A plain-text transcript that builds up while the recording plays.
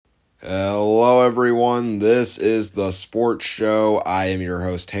Hello, everyone. This is the Sports Show. I am your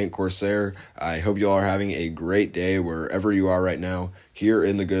host, Hank Corsair. I hope you all are having a great day wherever you are right now, here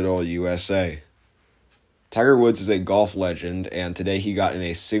in the good old USA. Tiger Woods is a golf legend, and today he got in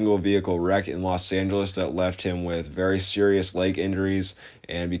a single vehicle wreck in Los Angeles that left him with very serious leg injuries,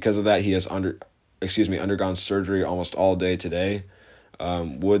 and because of that, he has undergone surgery almost all day today.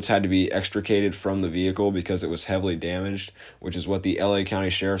 Woods had to be extricated from the vehicle because it was heavily damaged, which is what the LA County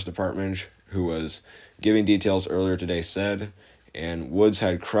Sheriff's Department, who was giving details earlier today, said. And Woods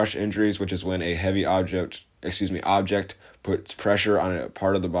had crush injuries, which is when a heavy object puts pressure on a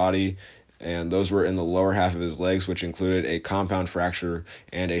part of the body, and those were in the lower half of his legs, which included a compound fracture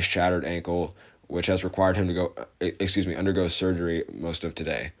and a shattered ankle, which has required him to undergo surgery most of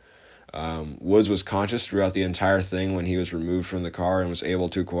today. Woods was conscious throughout the entire thing when he was removed from the car and was able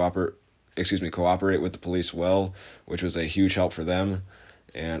to cooperate with the police well, which was a huge help for them.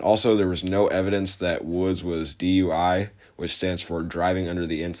 And also there was no evidence that Woods was DUI, which stands for driving under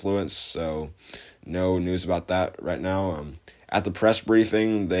the influence, so no news about that right now. At the press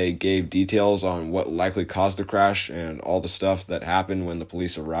briefing, they gave details on what likely caused the crash and all the stuff that happened when the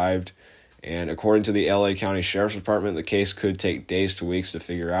police arrived. And according to the LA County Sheriff's Department, the case could take days to weeks to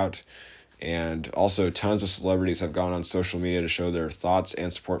figure out. And also, tons of celebrities have gone on social media to show their thoughts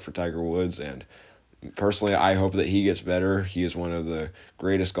and support for Tiger Woods. And personally, I hope that he gets better. He is one of the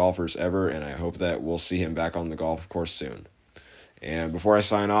greatest golfers ever, and I hope that we'll see him back on the golf course soon. And before I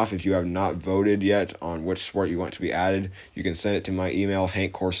sign off, if you have not voted yet on which sport you want to be added, you can send it to my email,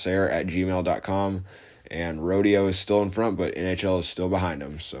 hankcorsair@gmail.com. And rodeo is still in front, but NHL is still behind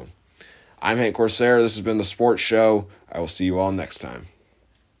him, so... I'm Hank Corsair. This has been the Sports Show. I will see you all next time.